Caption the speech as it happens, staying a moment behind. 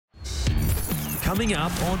Coming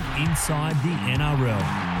up on Inside the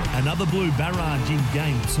NRL. Another blue barrage in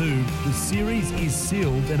Game 2. The series is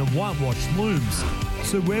sealed and a whitewash looms.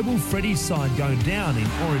 So where will Freddie's side go down in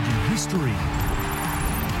Origin history?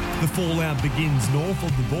 The fallout begins north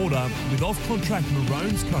of the border with off-contract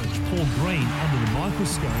Maroons coach Paul Green under the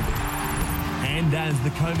microscope. And as the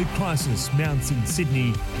COVID crisis mounts in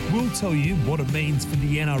Sydney, we'll tell you what it means for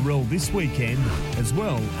the NRL this weekend, as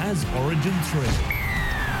well as Origin 3.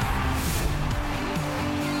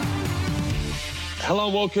 Hello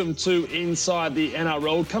and welcome to Inside the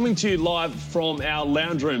NRL, coming to you live from our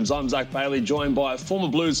lounge rooms. I'm Zac Bailey, joined by former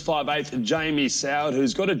Blues 5'8", Jamie Soward,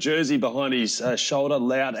 who's got a jersey behind his shoulder,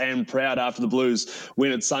 loud and proud after the Blues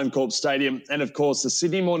win at Suncorp Stadium. And, of course, the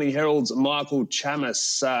Sydney Morning Herald's Michael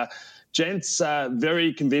Chammas. Gents,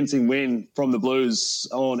 very convincing win from the Blues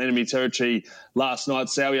on enemy territory last night.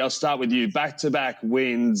 Sowie, I'll start with you. Back-to-back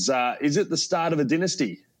wins. Is it the start of a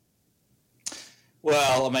dynasty?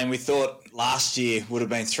 Well, I mean, we thought last year would have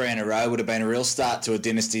been 3 in a row, would have been a real start to a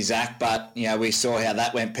dynasty, Zach, but, you know, we saw how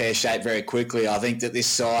that went pear-shaped very quickly. I think that this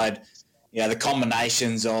side, you know, the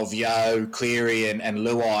combinations of Yeo, Cleary and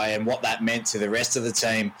Luai and what that meant to the rest of the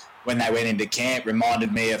team when they went into camp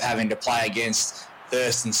reminded me of having to play against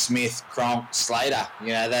Thurston, Smith, Cronk, Slater. You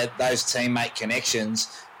know, those teammate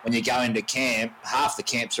connections, when you go into camp, half the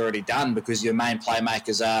camp's already done because your main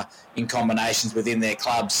playmakers are in combinations within their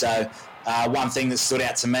club. So one thing that stood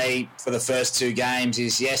out to me for the first 2 games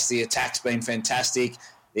is, yes, the attack's been fantastic.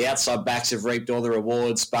 The outside backs have reaped all the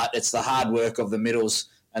rewards, but it's the hard work of the middles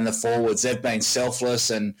and the forwards. They've been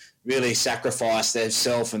selfless and really sacrificed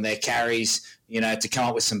themselves and their carries, you know, to come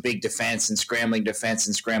up with some big defence and scrambling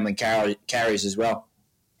carries as well.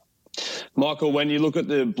 Michael, when you look at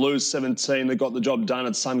the Blues 17 that got the job done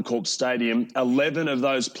at Suncorp Stadium, 11 of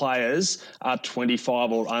those players are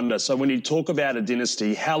 25 or under. So when you talk about a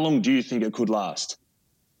dynasty, how long do you think it could last?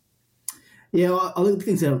 Yeah, I think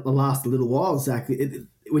it's going to last a little while, Zach.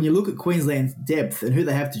 When you look at Queensland's depth and who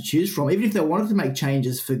they have to choose from, even if they wanted to make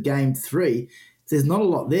changes for Game 3, there's not a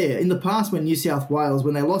lot there. In the past, when New South Wales,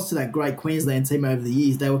 when they lost to that great Queensland team over the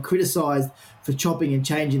years, they were criticised for chopping and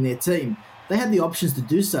changing their team. They had the options to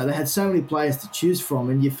do so. They had so many players to choose from,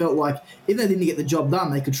 and you felt like if they didn't get the job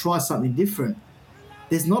done, they could try something different.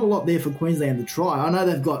 There's not a lot there for Queensland to try. I know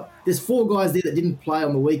there's 4 guys there that didn't play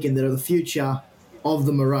on the weekend that are the future of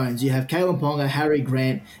the Maroons. You have Kalen Ponga, Harry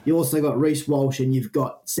Grant. You also got Reece Walsh, and you've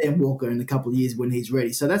got Sam Walker in a couple of years when he's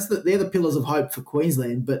ready. So they're the pillars of hope for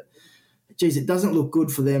Queensland, but geez, it doesn't look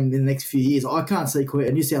good for them in the next few years. I can't see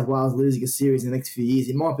New South Wales losing a series in the next few years.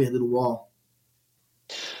 It might be a little while.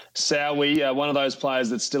 Sowie, one of those players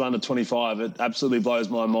that's still under 25, it absolutely blows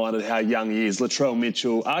my mind at how young he is. Latrell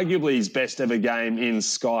Mitchell, arguably his best ever game in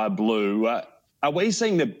Sky Blue. Are we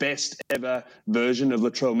seeing the best ever version of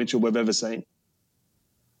Latrell Mitchell we've ever seen?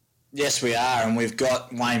 Yes, we are, and we've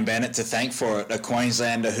got Wayne Bennett to thank for it, a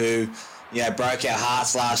Queenslander who, you know, broke our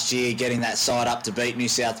hearts last year, getting that side up to beat New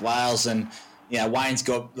South Wales. And, you know, Wayne's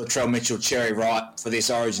got Latrell Mitchell cherry ripe for this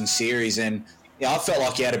Origin series. And, I felt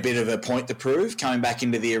like he had a bit of a point to prove coming back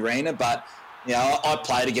into the arena. But, I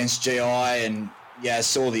played against GI and,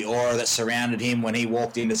 saw the aura that surrounded him when he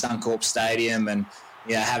walked into Suncorp Stadium and,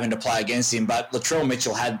 having to play against him. But Latrell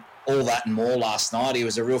Mitchell had all that and more last night. He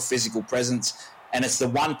was a real physical presence. And it's the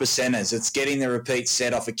 1%ers. It's getting the repeat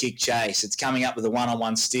set off a kick chase. It's coming up with a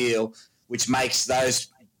one-on-one steal, which makes those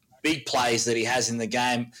big plays that he has in the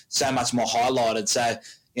game so much more highlighted. So,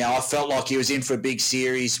 I felt like he was in for a big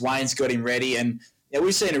series. Wayne's got him ready. And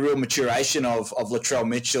we've seen a real maturation of Latrell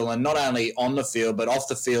Mitchell, and not only on the field but off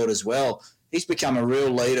the field as well. He's become a real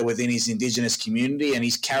leader within his Indigenous community, and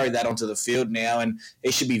he's carried that onto the field now. And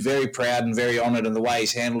he should be very proud and very honoured in the way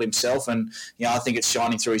he's handled himself. And, I think it's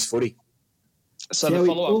shining through his footy. So the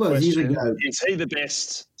follow-up question, is he the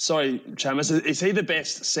best, Chammas, is he the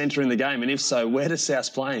best centre in the game? And if so, where does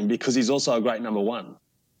South play him? Because he's also a great number 1.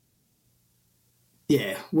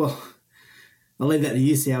 Yeah, well, I'll leave that to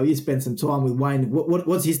you, Sal. You spent some time with Wayne.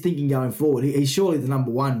 What's his thinking going forward? He's surely the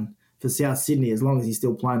number 1 for South Sydney as long as he's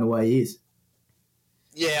still playing the way he is.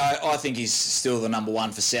 Yeah, I think he's still the number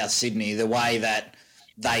 1 for South Sydney. The way that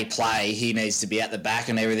they play, he needs to be at the back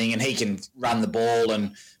and everything, and he can run the ball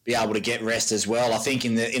and be able to get rest as well. I think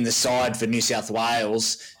in the side for New South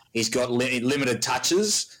Wales, he's got limited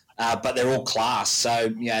touches, but they're all class.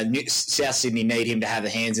 So, South Sydney need him to have the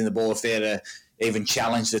hands in the ball if they're to even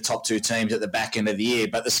challenge the top 2 teams at the back end of the year.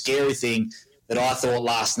 But the scary thing that I thought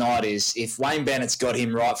last night is if Wayne Bennett's got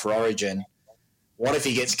him right for Origin, what if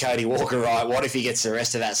he gets Cody Walker right? What if he gets the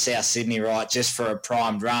rest of that South Sydney right just for a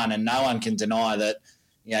primed run? And no one can deny that,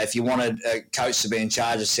 if you wanted a coach to be in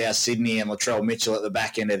charge of South Sydney and Latrell Mitchell at the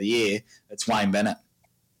back end of the year, it's Wayne Bennett.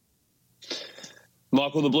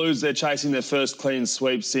 Michael, the Blues, they're chasing their first clean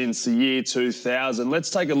sweep since the year 2000. Let's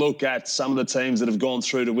take a look at some of the teams that have gone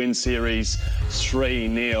through to win Series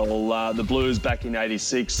 3-0. The Blues back in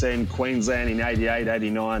 86, then Queensland in 88,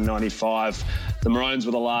 89, 95. The Maroons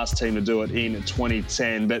were the last team to do it in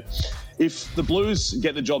 2010. But if the Blues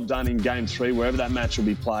get the job done in Game 3, wherever that match will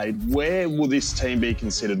be played, where will this team be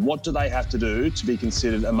considered? What do they have to do to be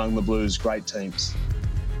considered among the Blues' great teams?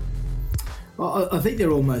 I think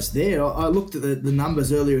they're almost there. I looked at the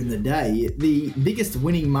numbers earlier in the day. The biggest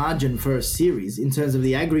winning margin for a series in terms of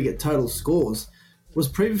the aggregate total scores was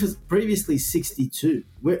previously 62.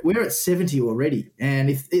 We're at 70 already.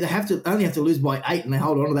 And if they only have to lose by 8 and they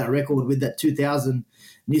hold on to that record with that 2000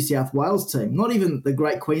 New South Wales team, not even the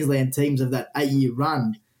great Queensland teams of that 8-year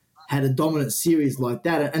run had a dominant series like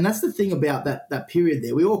that. And that's the thing about that period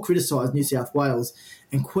there. We all criticised New South Wales,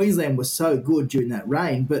 and Queensland was so good during that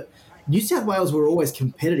reign. But New South Wales were always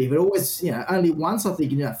competitive. It always, only once, I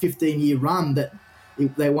think, in a 15-year run that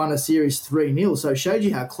they won a series 3-0. So it showed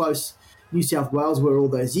you how close New South Wales were all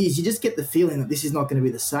those years. You just get the feeling that this is not going to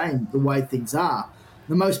be the same, the way things are.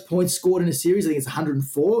 The most points scored in a series, I think it's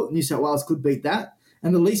 104. New South Wales could beat that.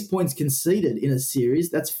 And the least points conceded in a series,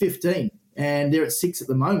 that's 15. And they're at 6 at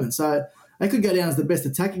the moment. So they could go down as the best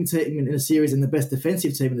attacking team in a series and the best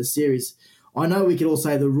defensive team in the series. I know we could all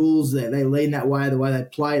say the rules, that they lean that way, the way they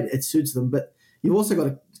play, it suits them, but you've also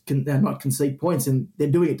got to not concede points, and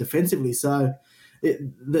they're doing it defensively. So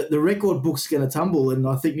the record book's going to tumble, and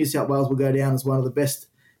I think New South Wales will go down as one of the best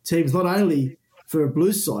teams, not only for a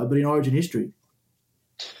Blues side, but in Origin history.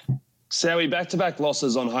 Sowie, back-to-back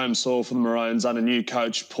losses on home soil for the Maroons under new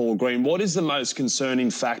coach Paul Green. What is the most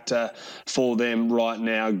concerning factor for them right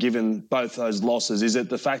now, given both those losses? Is it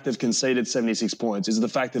the fact they've conceded 76 points? Is it the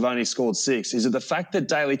fact they've only scored 6? Is it the fact that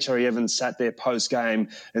Daly Cherry-Evans sat there post-game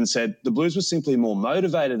and said, the Blues were simply more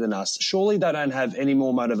motivated than us? Surely they don't have any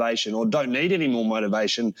more motivation or don't need any more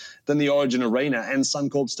motivation than the Origin Arena and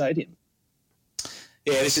Suncorp Stadium.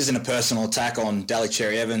 Yeah, this isn't a personal attack on Daly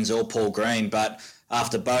Cherry-Evans or Paul Green, but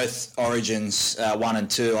after both Origins 1 and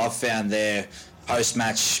 2, I've found their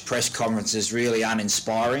post-match press conferences really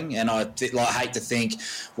uninspiring, and I hate to think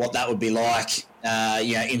what that would be like,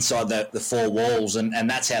 inside the four walls, and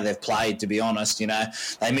that's how they've played. To be honest,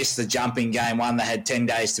 they missed the jumping game one. They had 10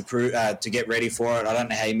 days to get ready for it. I don't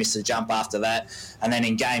know how you missed the jump after that. And then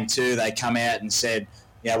in game 2, they come out and said,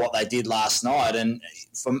 what they did last night. And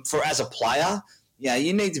for as a player,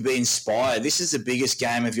 you need to be inspired. This is the biggest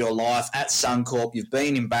game of your life at Suncorp. You've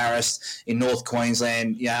been embarrassed in North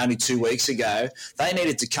Queensland, only 2 weeks ago. They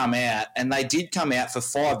needed to come out, and they did come out for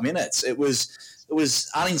 5 minutes. It was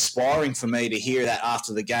uninspiring for me to hear that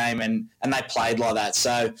after the game, and they played like that.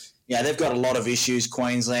 So, they've got a lot of issues,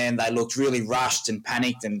 Queensland. They looked really rushed and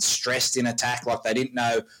panicked and stressed in attack, like they didn't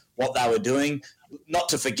know what they were doing. Not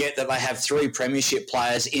to forget that they have 3 premiership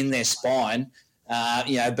players in their spine,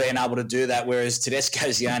 being able to do that, whereas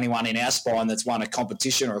Tedesco's the only one in our spine that's won a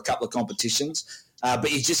competition or a couple of competitions.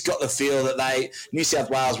 But you just got the feel that New South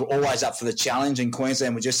Wales were always up for the challenge, and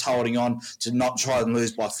Queensland were just holding on to not try and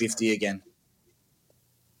lose by 50 again.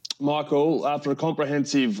 Michael, after a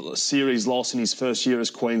comprehensive series loss in his first year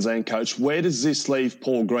as Queensland coach, where does this leave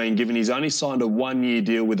Paul Green, given he's only signed a 1-year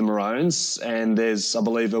deal with the Maroons, and there's, I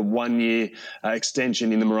believe, a 1-year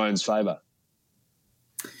extension in the Maroons' favour?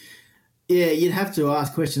 Yeah, you'd have to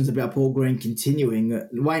ask questions about Paul Green continuing.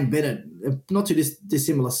 Wayne Bennett, not too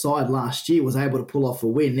dissimilar side last year, was able to pull off a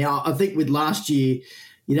win. Now, I think with last year,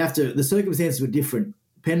 the circumstances were different.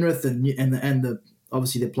 Penrith and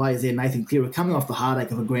obviously the players there, Nathan Cleary, were coming off the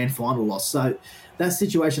heartache of a grand final loss. So that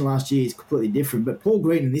situation last year is completely different. But Paul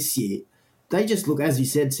Green in this year, they just look, as you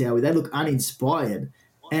said, Sowie, they look uninspired.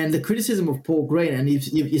 And the criticism of Paul Green, and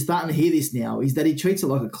you're starting to hear this now, is that he treats it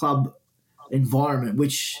like a club environment,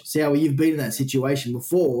 which, Sowie, you've been in that situation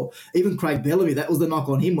before. Even Craig Bellamy, that was the knock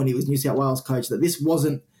on him when he was New South Wales coach, that this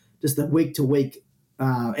wasn't just a week-to-week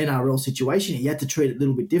NRL situation. You had to treat it a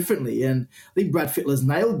little bit differently. And I think Brad Fittler's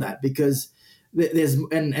nailed that, because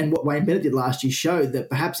and what Wayne Bennett did last year showed that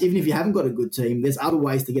perhaps even if you haven't got a good team, there's other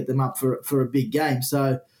ways to get them up for a big game.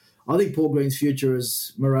 So I think Paul Green's future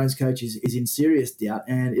as Maroons coach is in serious doubt,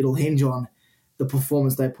 and it'll hinge on the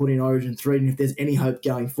performance they put in Origin 3, and if there's any hope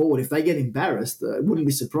going forward. If they get embarrassed, wouldn't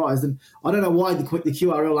be surprised. And I don't know why the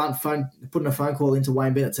QRL aren't putting a phone call into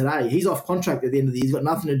Wayne Bennett today. He's off contract at the end of the year. He's got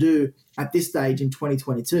nothing to do at this stage in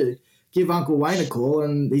 2022. Give Uncle Wayne a call,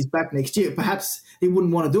 and he's back next year. Perhaps he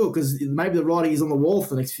wouldn't want to do it because maybe the writing is on the wall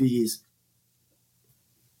for the next few years.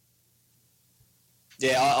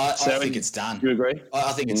 Yeah, I think it's done. You agree?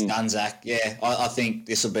 I think it's done, Zach. Yeah, I think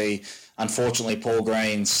this will be, unfortunately, Paul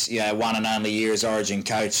Green's one and only year as Origin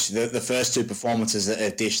coach. The first two performances that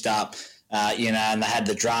they've dished up, and they had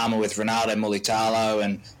the drama with Ronaldo Mulitalo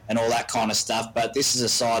and all that kind of stuff. But this is a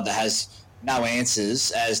side that has no answers,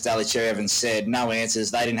 as Daly Cherry Evans said, no answers.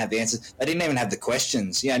 They didn't have the answers. They didn't even have the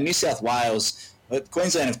questions. New South Wales,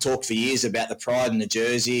 Queensland have talked for years about the pride in the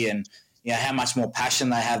jersey and how much more passion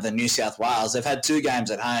they have than New South Wales. They've had 2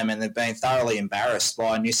 games at home and they've been thoroughly embarrassed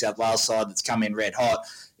by a New South Wales side that's come in red hot.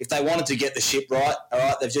 If they wanted to get the ship right, all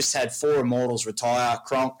right, they've just had 4 immortals retire,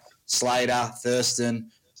 Cronk, Slater,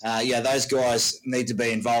 Thurston. Those guys need to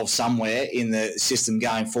be involved somewhere in the system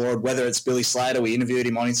going forward, whether it's Billy Slater. We interviewed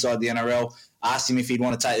him on Inside the NRL, asked him if he'd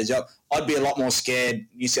want to take the job. I'd be a lot more scared,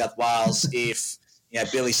 New South Wales, if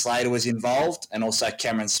Billy Slater was involved and also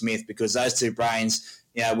Cameron Smith, because those 2 brains,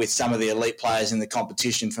 with some of the elite players in the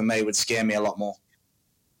competition, for me, would scare me a lot more.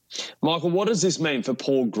 Michael, what does this mean for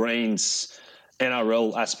Paul Green's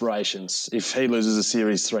NRL aspirations if he loses a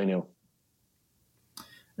series 3-0?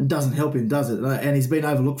 It doesn't help him, does it? And he's been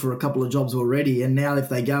overlooked for a couple of jobs already, and now if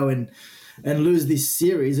they go and lose this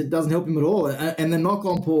series, it doesn't help him at all. And the knock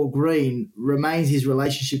on Paul Green remains his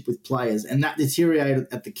relationship with players, and that deteriorated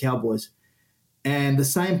at the Cowboys. And the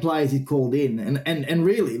same players he called in. And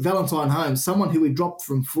really, Valentine Holmes, someone who he dropped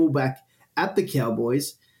from fullback at the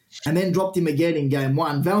Cowboys and then dropped him again in game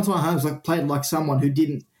 1. Valentine Holmes played like someone who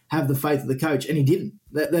didn't have the faith of the coach, and he didn't.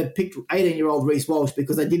 They picked 18-year-old Reece Walsh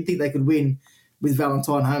because they didn't think they could win with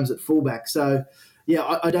Valentine Holmes at fullback. So,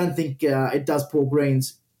 I don't think it does Paul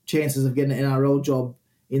Green's chances of getting an NRL job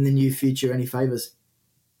in the near future any favours.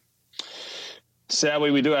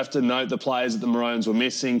 Sowie, we do have to note the players that the Maroons were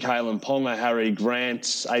missing: Kalen Ponga, Harry Grant,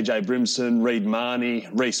 AJ Brimson, Reid Marnie,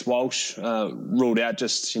 Reece Walsh, ruled out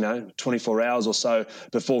just 24 hours or so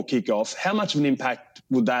before kickoff. How much of an impact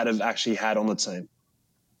would that have actually had on the team?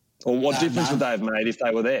 Or what difference would they have made if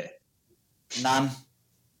they were there? None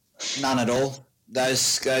at all.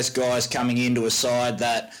 Those guys coming into a side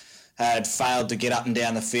that had failed to get up and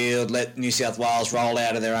down the field, let New South Wales roll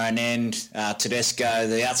out of their own end. Tedesco,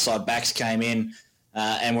 the outside backs came in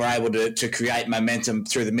and were able to create momentum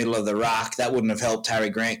through the middle of the ruck. That wouldn't have helped Harry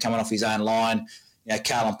Grant coming off his own line.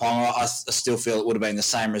 Kalen Ponga, I still feel it would have been the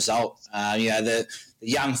same result. The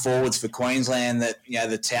young forwards for Queensland,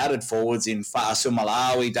 the touted forwards in Fa'asu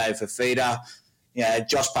Malawi, Dave Fafita,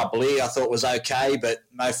 Josh Papali'i I thought was okay, but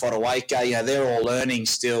Mo Fotuaika, they're all learning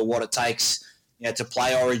still what it takes to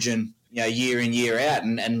play Origin, year in, year out,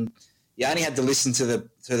 and you only had to listen to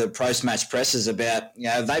the post-match presses about,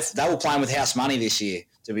 they were playing with house money this year.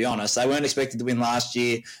 To be honest, they weren't expected to win last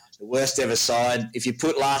year, the worst ever side. If you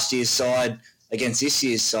put last year's side against this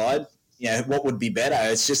year's side, what would be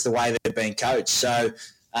better? It's just the way they've been coached. So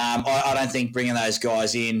I don't think bringing those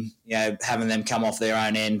guys in, having them come off their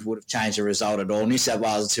own end would have changed the result at all. New South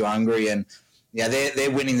Wales are too hungry, and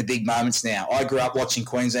they're winning the big moments now. I grew up watching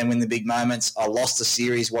Queensland win the big moments. I lost a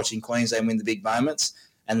series watching Queensland win the big moments.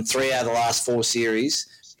 And 3 out of the last 4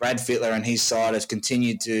 series, Brad Fittler and his side have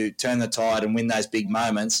continued to turn the tide and win those big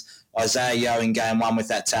moments. Isaiah Yeo in game 1 with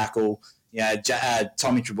that tackle.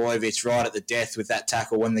 Tommy Trbojevic right at the death with that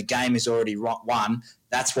tackle when the game is already won.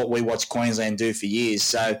 That's what we watched Queensland do for years.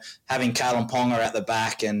 So having Kalen Ponga at the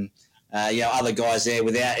back and other guys there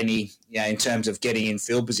without any, in terms of getting in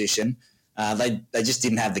field position, they just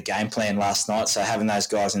didn't have the game plan last night. So having those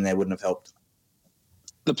guys in there wouldn't have helped.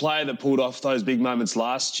 The player that pulled off those big moments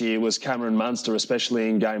last year was Cameron Munster, especially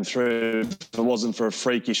in Game 3. If it wasn't for a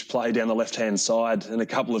freakish play down the left-hand side and a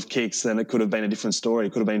couple of kicks, then it could have been a different story.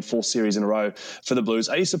 It could have been 4 series in a row for the Blues.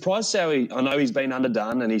 Are you surprised how I know he's been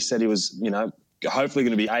underdone and he said he was, hopefully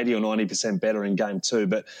going to be 80 or 90% better in Game 2,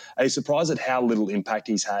 but are you surprised at how little impact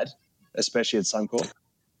he's had, especially at Suncorp?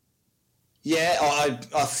 Yeah,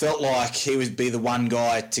 I felt like he would be the one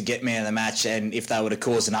guy to get man of the match, and if they were to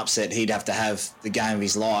cause an upset, he'd have to have the game of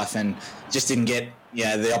his life, and just didn't get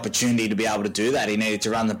the opportunity to be able to do that. He needed to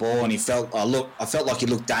run the ball, and I felt like he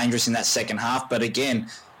looked dangerous in that second half. But again,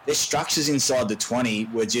 their structures inside the 20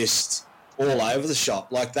 were just all over the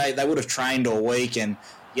shop. Like they would have trained all week, and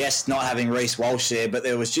yes, not having Reece Walsh there, but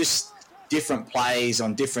there was just different plays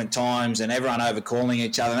on different times, and everyone overcalling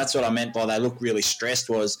each other. And that's what I meant by they looked really stressed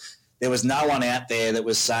was. There was no one out there that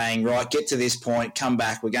was saying, right, get to this point, come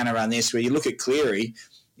back, we're going to run this. Where you look at Cleary,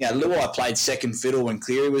 Luai played second fiddle when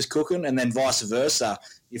Cleary was cooking, and then vice versa.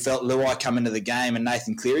 You felt Luai come into the game and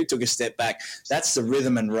Nathan Cleary took a step back. That's the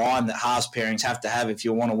rhythm and rhyme that halves pairings have to have if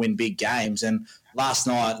you want to win big games. And last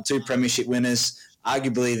night, 2 premiership winners,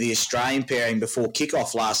 arguably the Australian pairing before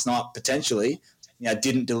kickoff last night, potentially,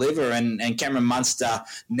 didn't deliver. And Cameron Munster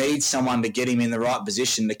needs someone to get him in the right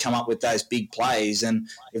position to come up with those big plays. And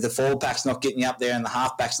if the forward pack's not getting you up there and the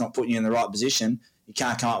half back's not putting you in the right position, you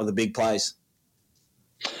can't come up with the big plays.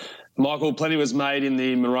 Michael, plenty was made in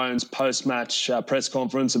the Maroons post-match press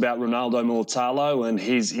conference about Ronaldo Mulitalo and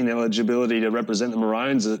his ineligibility to represent the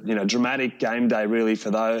Maroons. Dramatic game day really for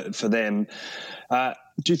them.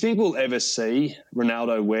 Do you think we'll ever see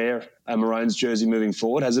Ronaldo wear a Maroons jersey moving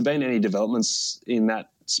forward? Has there been any developments in that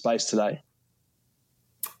space today?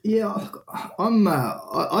 Yeah,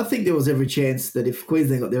 I think there was every chance that if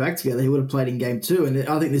Queensland got their act together, he would have played in Game 2, and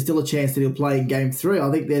I think there's still a chance that he'll play in Game 3. I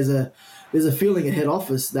think there's a feeling at head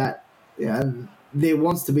office that there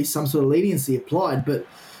wants to be some sort of leniency applied, but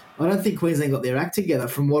I don't think Queensland got their act together.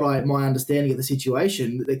 From my understanding of the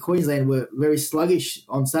situation, the Queensland were very sluggish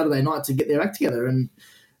on Saturday night to get their act together, and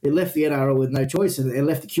it left the NRL with no choice, and it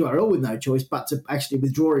left the QRL with no choice but to actually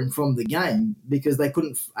withdraw him from the game because they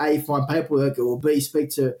couldn't A, find paperwork, or B, speak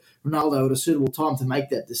to Ronaldo at a suitable time to make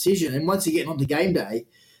that decision. And once you get onto game day,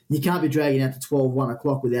 you can't be dragging out to 12, 1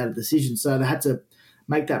 o'clock without a decision. So they had to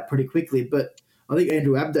make that pretty quickly. But I think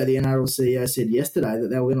Andrew Abdo, the NRL CEO, said yesterday that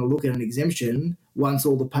they were going to look at an exemption once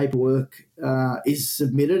all the paperwork is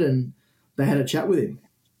submitted, and they had a chat with him.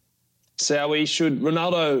 Sowie, should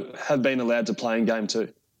Ronaldo have been allowed to play in Game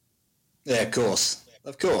 2? Yeah, of course.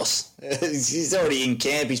 Of course. He's already in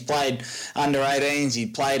camp. He's played under 18s. He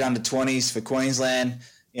played under 20s for Queensland.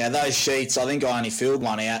 Those sheets, I think I only filled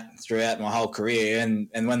one out throughout my whole career.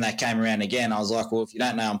 And when they came around again, I was like, well, if you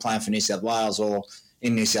don't know I'm playing for New South Wales or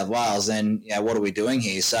in New South Wales, then, what are we doing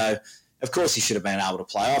here? So, of course, he should have been able to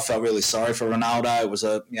play. I felt really sorry for Ronaldo. It was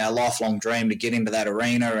a lifelong dream to get into that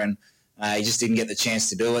arena, and he just didn't get the chance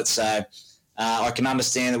to do it. So I can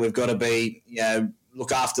understand that we've got to be,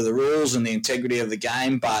 look after the rules and the integrity of the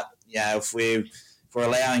game. But, if we're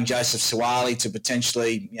allowing Joseph Suwali to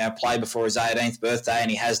potentially, play before his 18th birthday, and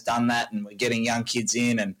he has done that, and we're getting young kids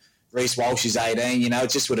in, and Reece Walsh is 18, it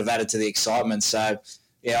just would have added to the excitement. So,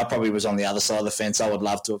 I probably was on the other side of the fence. I would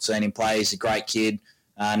love to have seen him play. He's a great kid.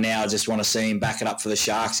 Now I just want to see him back it up for the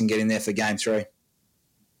Sharks and get in there for Game 3.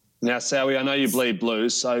 Now, Sowie, I know you bleed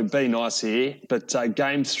blues, so be nice here. But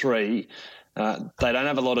Game 3, they don't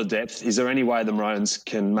have a lot of depth. Is there any way the Maroons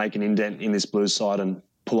can make an indent in this Blues side and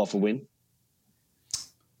pull off a win?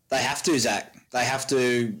 They have to, Zach. They have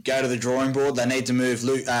to go to the drawing board. They need to move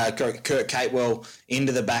Kurt Capewell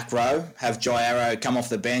into the back row, have Jai Arrow come off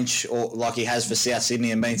the bench or like he has for South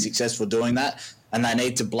Sydney and been successful doing that. And they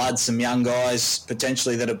need to blood some young guys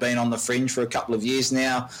potentially that have been on the fringe for a couple of years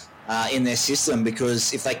now in their system,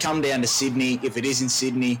 because if they come down to Sydney, if it is in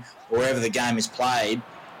Sydney or wherever the game is played,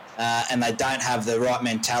 and they don't have the right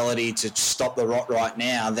mentality to stop the rot right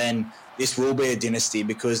now, then this will be a dynasty,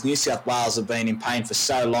 because New South Wales have been in pain for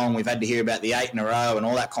so long. We've had to hear about the 8 in a row and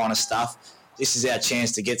all that kind of stuff. This is our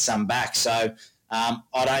chance to get some back. So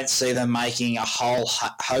I don't see them making a whole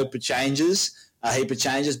heap of changes,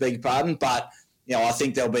 beg your pardon. But, I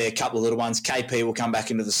think there'll be a couple of little ones. KP will come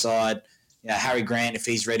back into the side. Harry Grant, if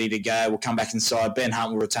he's ready to go, will come back inside. Ben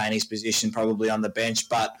Hunt will retain his position probably on the bench.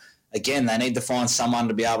 But, again, they need to find someone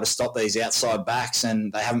to be able to stop these outside backs,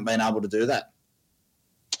 and they haven't been able to do that.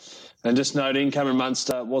 And just noting, Cameron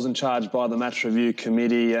Munster wasn't charged by the match review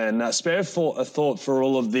committee, and spare a thought for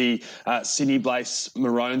all of the Sydney-based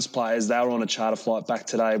Maroons players. They were on a charter flight back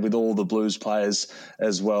today with all the Blues players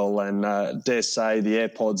as well, and dare say the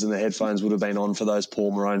AirPods and the headphones would have been on for those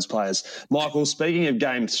poor Maroons players. Michael, speaking of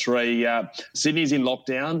Game 3, Sydney's in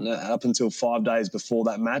lockdown up until 5 days before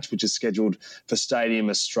that match, which is scheduled for Stadium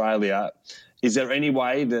Australia. Is there any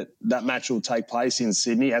way that match will take place in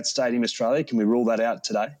Sydney at Stadium Australia? Can we rule that out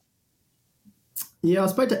today? Yeah, I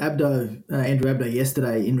spoke to Andrew Abdo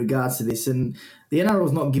yesterday in regards to this, and the NRL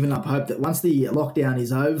has not given up hope that once the lockdown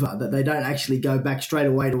is over, that they don't actually go back straight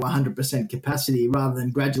away to 100% capacity rather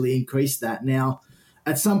than gradually increase that. Now,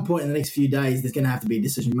 at some point in the next few days, there's going to have to be a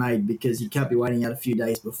decision made, because you can't be waiting out a few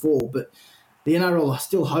days before. But the NRL are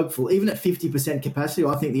still hopeful. Even at 50% capacity,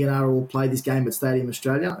 I think the NRL will play this game at Stadium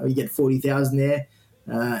Australia. You get 40,000 there.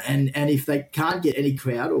 And if they can't get any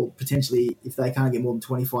crowd, or potentially if they can't get more than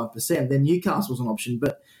 25%, then Newcastle's an option.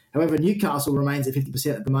 But however, Newcastle remains at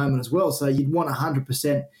 50% at the moment as well. So you'd want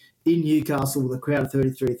 100% in Newcastle with a crowd of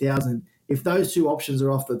 33,000. If those two options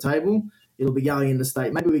are off the table, it'll be going into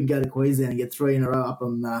state. Maybe we can go to Queensland and get 3 in a row up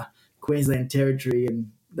on Queensland territory,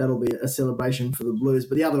 and that'll be a celebration for the Blues.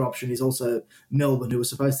 But the other option is also Melbourne, who was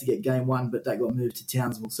supposed to get Game 1, but that got moved to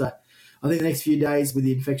Townsville. So I think the next few days with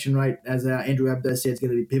the infection rate, as Andrew Abdo said, is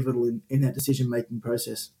going to be pivotal in that decision-making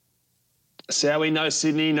process. Sowie, no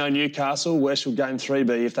Sydney, no Newcastle. Where shall Game 3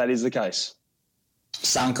 be if that is the case?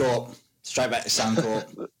 Suncorp. Straight back to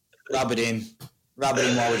Suncorp. Rub it in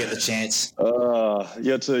while we get the chance.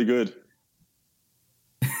 You're too good.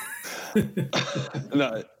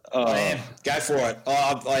 No. I am. Go for it.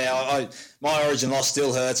 My Origin loss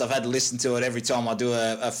still hurts. I've had to listen to it every time I do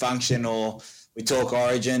a function or we talk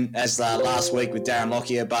Origin, as last week with Darren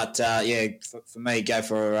Lockyer. But for me, go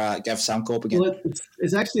for Suncorp again. Well,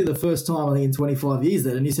 it's actually the first time I think in 25 years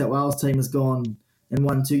that a New South Wales team has gone and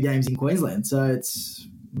won 2 games in Queensland. So it's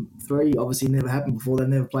 3. Obviously, never happened before. They've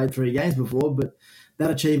never played 3 games before, but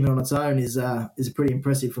that achievement on its own is pretty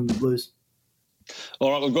impressive from the Blues.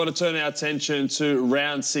 All right, we've got to turn our attention to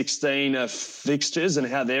round 16 fixtures and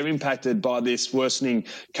how they're impacted by this worsening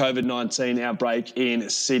COVID-19 outbreak in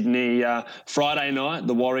Sydney. Friday night,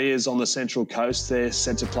 the Warriors on the Central Coast, they're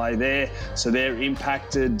set to play there. So they're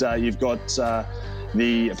impacted. You've got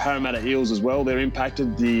the Parramatta Eels as well. They're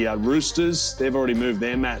impacted. The Roosters, they've already moved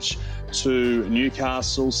their match to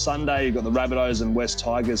Newcastle. Sunday, you've got the Rabbitohs and West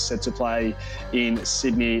Tigers set to play in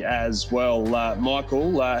Sydney as well.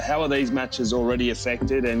 Michael, how are these matches already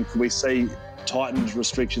affected, and can we see tightened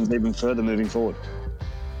restrictions even further moving forward?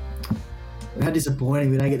 How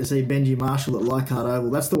disappointing we don't get to see Benji Marshall at Leichhardt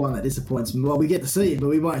Oval. That's the one that disappoints me. Well, we get to see him, but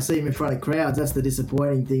we won't see him in front of crowds. That's the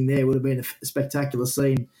disappointing thing there. It would have been a spectacular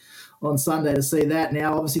scene on Sunday to see that.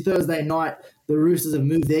 Now, obviously, Thursday night, the Roosters have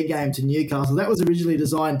moved their game to Newcastle. That was originally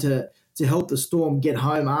designed to help the Storm get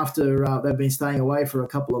home after they've been staying away for a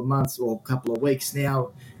couple of months or a couple of weeks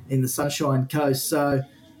now in the Sunshine Coast. So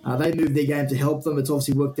they moved their game to help them. It's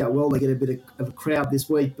obviously worked out well. They get a bit of a crowd this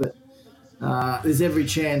week, but there's every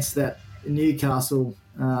chance that Newcastle,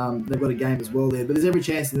 they've got a game as well there, but there's every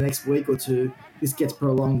chance in the next week or two this gets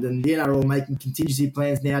prolonged, and the NRL making contingency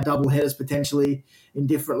plans now, double headers potentially in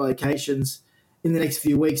different locations in the next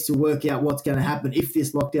few weeks to work out what's going to happen if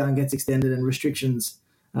this lockdown gets extended and restrictions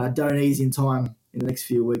don't ease in time in the next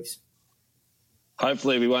few weeks.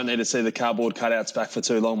 Hopefully we won't need to see the cardboard cutouts back for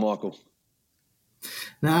too long, Michael.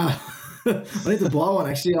 No, I need to buy one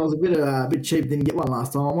actually. I was a bit cheap, didn't get one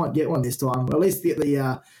last time. I might get one this time. Or at least get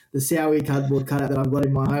the Soward cardboard cutout that I've got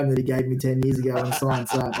in my home that he gave me 10 years ago and signed,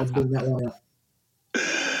 so I'll bring that one out.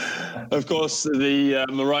 Of course, the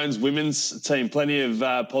Maroons women's team, plenty of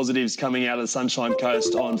positives coming out of the Sunshine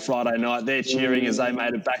Coast on Friday night. They're cheering as they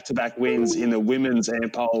made it back-to-back wins in the women's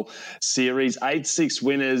Ampol series. 8-6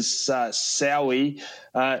 winners. Sowie,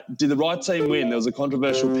 did the right team win? There was a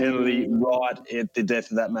controversial penalty right at the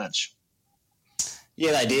death of that match.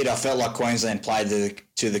 Yeah, they did. I felt like Queensland played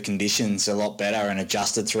to the conditions a lot better and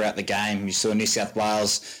adjusted throughout the game. You saw New South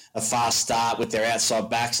Wales a fast start with their outside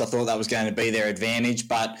backs. I thought that was going to be their advantage,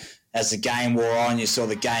 but as the game wore on, you saw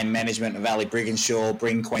the game management of Ali Brigginshaw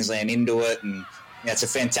bring Queensland into it, and it's a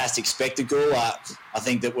fantastic spectacle. I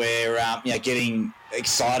think that we're getting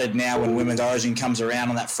excited now when Women's Origin comes around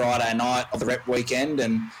on that Friday night of the rep weekend,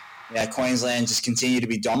 and Queensland just continue to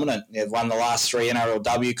be dominant. They've won the last 3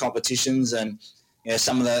 NRLW competitions, and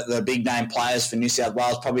some of the big name players for New South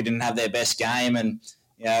Wales probably didn't have their best game, and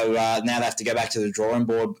now they have to go back to the drawing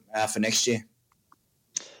board for next year.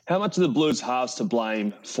 How much of the Blues halves to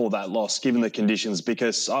blame for that loss, given the conditions?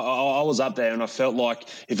 Because I was up there and I felt like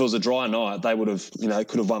if it was a dry night, they would have,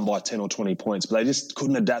 could have won by 10 or 20 points, but they just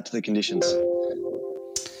couldn't adapt to the conditions.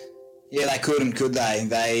 Yeah, they couldn't, could they?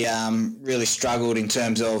 They really struggled in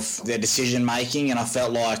terms of their decision making, and I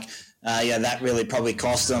felt like that really probably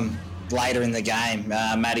cost them later in the game.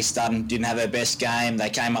 Maddie Studden didn't have her best game. They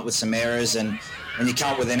came up with some errors, and when you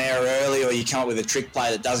come up with an error early or you come up with a trick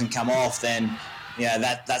play that doesn't come off, then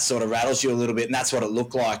that sort of rattles you a little bit, and that's what it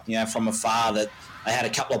looked like, from afar, that they had a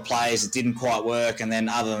couple of plays that didn't quite work, and then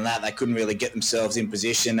other than that, they couldn't really get themselves in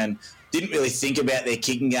position and didn't really think about their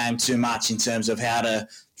kicking game too much in terms of how to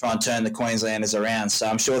try and turn the Queenslanders around. So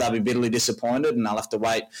I'm sure they'll be bitterly disappointed, and they'll have to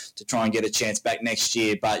wait to try and get a chance back next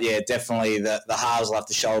year. But definitely the halves will have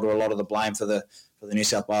to shoulder a lot of the blame for the New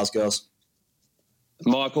South Wales girls.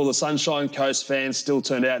 Michael, the Sunshine Coast fans still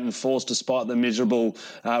turned out in force despite the miserable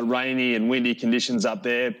rainy and windy conditions up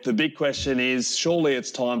there. The big question is, surely it's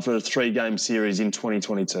time for a 3-game series in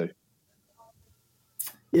 2022?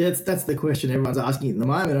 Yeah, that's the question everyone's asking at the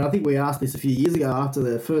moment. And I think we asked this a few years ago after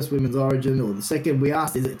the first Women's Origin or the second. We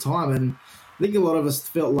asked, is it time? And I think a lot of us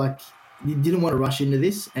felt like you didn't want to rush into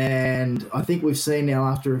this. And I think we've seen now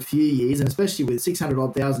after a few years, and especially with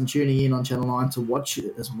 600,000 tuning in on Channel 9 to watch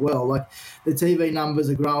it as well, like the TV numbers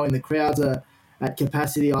are growing, the crowds are at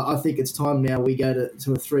capacity. I think it's time now we go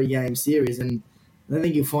to a 3-game series. And I don't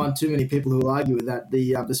think you'll find too many people who will argue with that.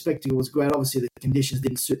 The spectacle was great. Obviously, the conditions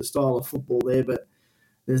didn't suit the style of football there, but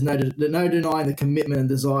there's no denying the commitment and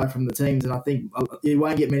desire from the teams. And I think you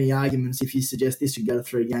won't get many arguments if you suggest this should go to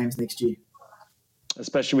 3 games next year.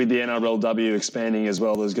 especially with the NRLW expanding as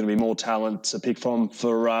well. There's going to be more talent to pick from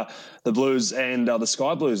for the Blues and the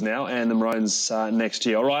Sky Blues now and the Maroons next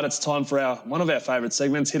year. All right, it's time for one of our favourite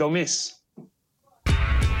segments, Hit or Miss.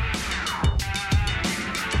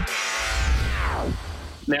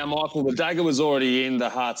 Now, Michael, the dagger was already in the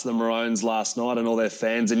hearts of the Maroons last night and all their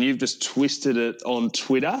fans, and you've just twisted it on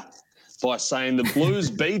Twitter by saying the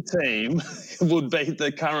Blues B team would beat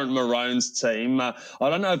the current Maroons team. I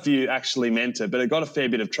don't know if you actually meant it, but it got a fair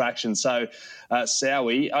bit of traction. So,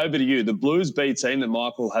 Sowie, over to you. The Blues B team that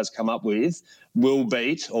Michael has come up with would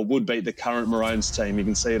beat the current Maroons team. You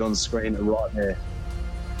can see it on the screen right there.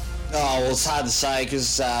 Oh, well, it's hard to say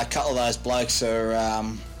because a couple of those blokes are,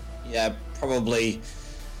 probably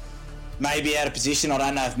maybe out of position. I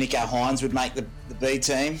don't know if Nico Hines would make the B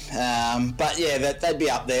team. But, yeah, they'd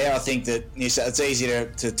be up there. I think that it's easy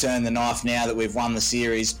to turn the knife now that we've won the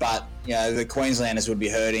series. But, the Queenslanders would be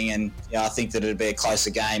hurting. And, I think that it'd be a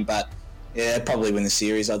closer game. But, yeah, they'd probably win the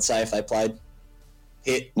series, I'd say, if they played.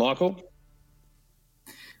 Hit. Michael?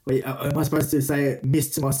 Wait, am I supposed to say miss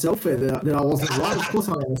to myself that I wasn't right? Of course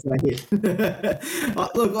I'm going to say it.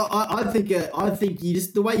 Look, I think you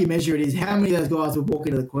just the way you measure it is how many of those guys would walk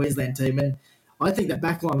into the Queensland team, and I think that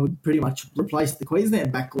backline would pretty much replace the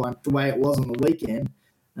Queensland backline the way it was on the weekend.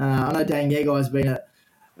 I know Dane Gagai has been a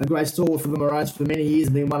great stalwart for the Maroons for many years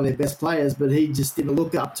and been one of their best players, but he just didn't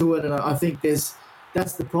look up to it, and I think that's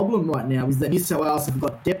the problem right now is that New South Wales have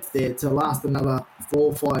got depth there to last another 4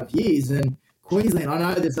 or 5 years, and Queensland, I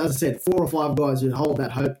know there's, as I said, 4 or 5 guys who hold that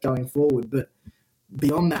hope going forward, but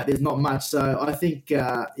beyond that, there's not much. So I think,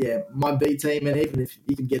 my B team, and even if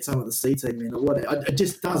you can get some of the C team in or whatever, it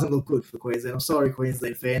just doesn't look good for Queensland. I'm sorry,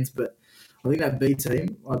 Queensland fans, but I think that B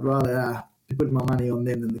team, I'd rather be putting my money on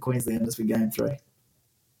them than the Queenslanders for Game 3.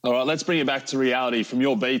 All right, let's bring it back to reality. From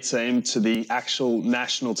your B team to the actual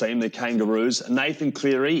national team, the Kangaroos. Nathan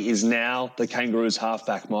Cleary is now the Kangaroos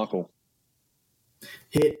halfback, Michael.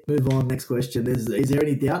 Hit, move on, next question. Is there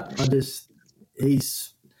any doubt? Look,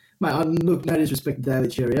 no disrespect to Daly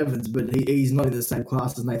Cherry Evans, but he's not in the same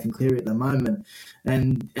class as Nathan Cleary at the moment.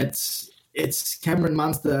 And it's Cameron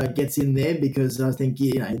Munster gets in there because I think,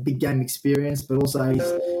 big game experience, but also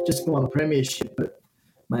he's just won the premiership. But,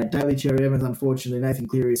 mate, Daly Cherry Evans, unfortunately, Nathan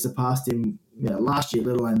Cleary surpassed him last year,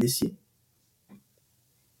 let alone this year.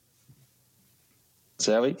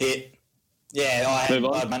 Sally? Hit. Yeah, I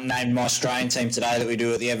named my Australian team today that we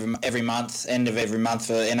do at the every month, end of every month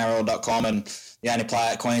for NRL.com, and the only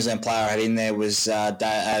Queensland player I had in there was Dave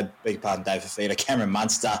Fafita, Cameron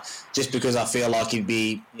Munster, just because I feel like he'd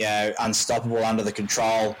be unstoppable under the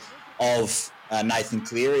control of Nathan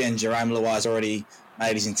Cleary, and Jerome Luai's already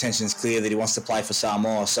made his intentions clear that he wants to play for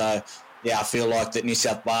Samoa. So, I feel like that New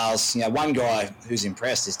South Wales, one guy who's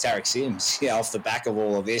impressed is Tarek Sims. Off the back of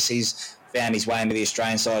all of this, he's found his way into the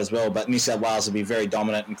Australian side as well. But New South Wales will be very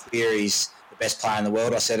dominant, and Cleary's the best player in the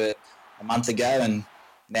world. I said it a month ago, and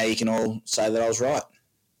now you can all say that I was right.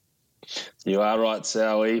 You are right,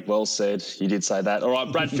 Sowie. Well said. You did say that. All right,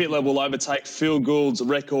 Brad Fittler will overtake Phil Gould's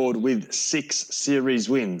record with 6 series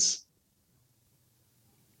wins.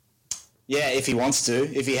 Yeah, if he wants to.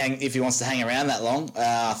 If he wants to hang around that long,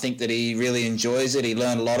 I think that he really enjoys it. He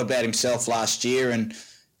learned a lot about himself last year, and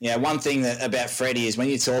one thing about Freddie is when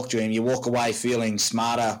you talk to him, you walk away feeling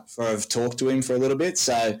smarter for have talked to him for a little bit.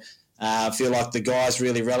 So I feel like the guys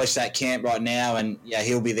really relish that camp right now, and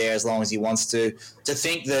he'll be there as long as he wants to. To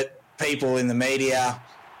think that people in the media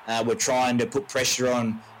were trying to put pressure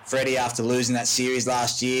on Freddie after losing that series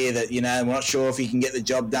last year, that we're not sure if he can get the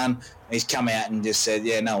job done. He's come out and just said,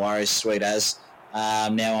 no worries, sweet as.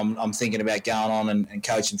 Now I'm thinking about going on and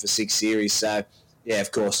coaching for 6 series. So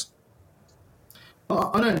of course.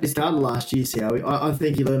 I don't think he started last year, Sowie. I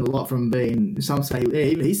think he learned a lot from being, some say,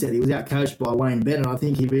 even he said he was out-coached by Wayne Bennett. I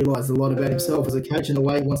think he realised a lot about himself as a coach and the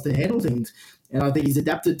way he wants to handle things. And I think he's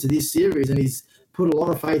adapted to this series and he's put a lot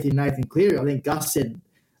of faith in Nathan Cleary. I think Gus said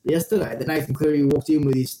yesterday that Nathan Cleary walked in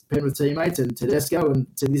with his Penrith teammates and Tedesco and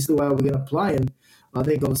said, this is the way we're going to play. And I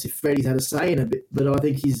think obviously Freddie's had a say in a bit, but I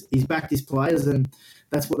think he's backed his players and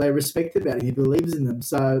that's what they respect about him. He believes in them.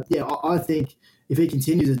 So, I think if he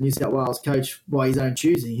continues as New South Wales coach by his own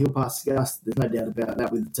choosing, he'll pass Gus. There's no doubt about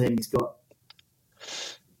that with the team he's got.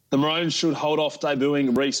 The Maroons should hold off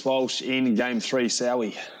debuting Reece Walsh in Game 3,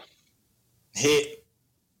 Sowie. Hit.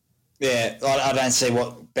 Yeah, I don't see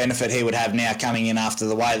what benefit he would have now coming in after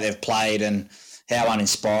the way they've played and how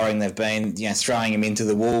uninspiring they've been, throwing him into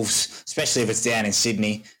the Wolves, especially if it's down in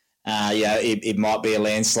Sydney. It might be a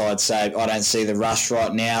landslide. So I don't see the rush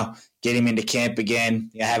right now. Get him into camp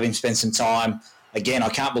again, have him spend some time. Again, I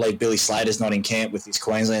can't believe Billy Slater's not in camp with his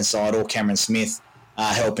Queensland side or Cameron Smith.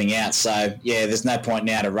 helping out. So, yeah, there's no point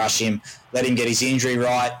now to rush him. Let him get his injury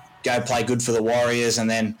right, go play good for the Warriors, and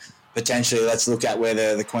then potentially let's look at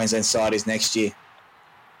where the Queensland side is next year.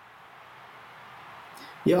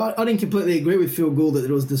 Yeah, I didn't completely agree with Phil Gould that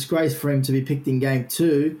it was a disgrace for him to be picked in Game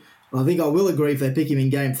 2. I think I will agree if they pick him in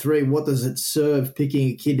Game 3. What does it serve picking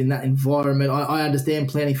a kid in that environment? I understand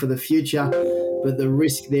planning for the future, but the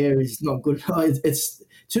risk there is not good. It's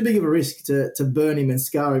too big of a risk to burn him and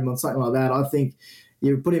scar him on something like that. I think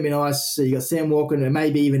you put him in ice. So you got Sam Walker, and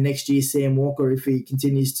maybe even next year Sam Walker if he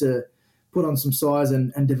continues to put on some size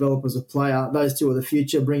and develop as a player. Those two are the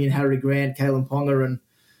future. Bring in Harry Grant, Kalen Ponga, and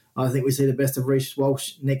I think we see the best of Reece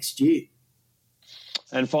Walsh next year.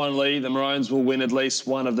 And finally, the Maroons will win at least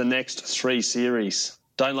one of the next 3 series.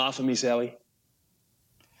 Don't laugh at me, Sally.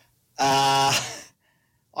 I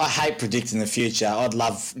hate predicting the future. I'd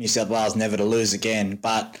love New South Wales never to lose again.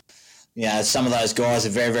 But, some of those guys are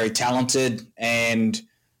very, very talented, and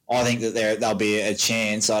I think that there'll be a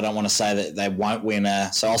chance. I don't want to say that they won't win.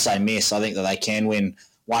 So I'll say miss. I think that they can win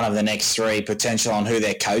one of the next 3, potential on who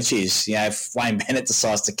their coach is. If Wayne Bennett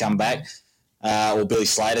decides to come back or Billy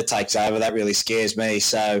Slater takes over, that really scares me.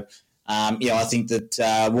 So, I think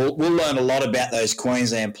that we'll learn a lot about those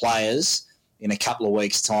Queensland players in a couple of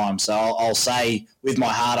weeks' time. So I'll say with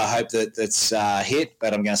my heart I hope that that's hit,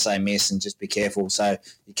 but I'm going to say miss and just be careful so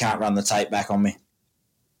you can't run the tape back on me.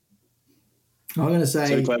 I'm going to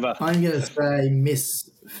say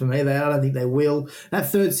miss for me. I don't think they will. That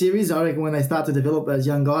 3rd series, I reckon when they start to develop those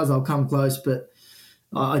young guys, they'll come close. But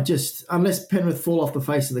unless Penrith fall off the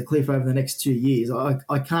face of the cliff over the next 2 years,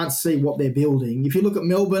 I can't see what they're building. If you look at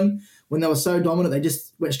Melbourne, when they were so dominant, they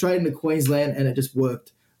just went straight into Queensland and it just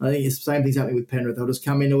worked. I think it's the same thing's happening with Penrith. They'll just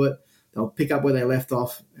come into it, they'll pick up where they left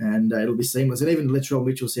off, and it'll be seamless. And even Latrell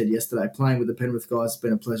Mitchell said yesterday, playing with the Penrith guys has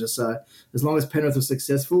been a pleasure. So as long as Penrith are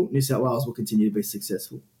successful, New South Wales will continue to be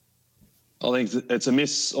successful. I think it's a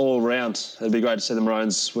miss all around. It'd be great to see the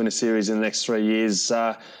Maroons win a series in the next 3 years.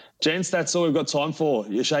 Gents, that's all we've got time for.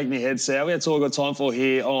 You're shaking your head, Sowie. That's all we've got time for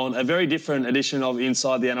here on a very different edition of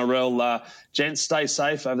Inside the NRL. Gents, stay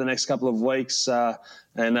safe over the next couple of weeks,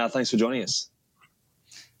 and thanks for joining us.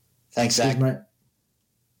 Thanks, Zach. Cheers, mate.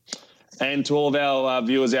 And to all of our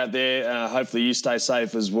viewers out there, hopefully you stay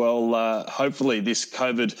safe as well. Hopefully this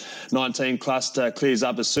COVID-19 cluster clears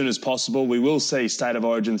up as soon as possible. We will see State of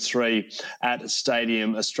Origin 3 at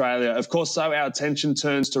Stadium Australia. Of course, so our attention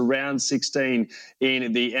turns to round 16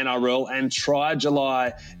 in the NRL, and Try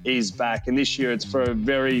July is back. And this year it's for a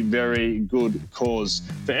very, very good cause.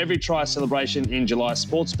 For every Try celebration in July,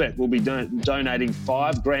 Sportsbet will be donating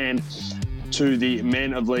 $5,000 to the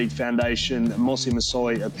Men of League Foundation Mossy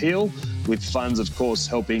Masoi Appeal, with funds, of course,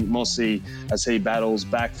 helping Mossy as he battles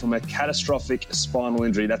back from a catastrophic spinal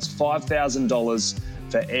injury. That's $5,000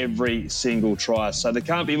 for every single try. So there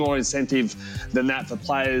can't be more incentive than that for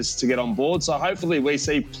players to get on board. So hopefully we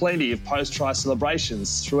see plenty of post-try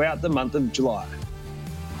celebrations throughout the month of July.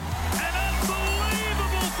 An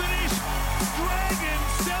unbelievable finish. Dragon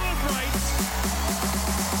celebrates.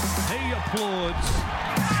 He applauds.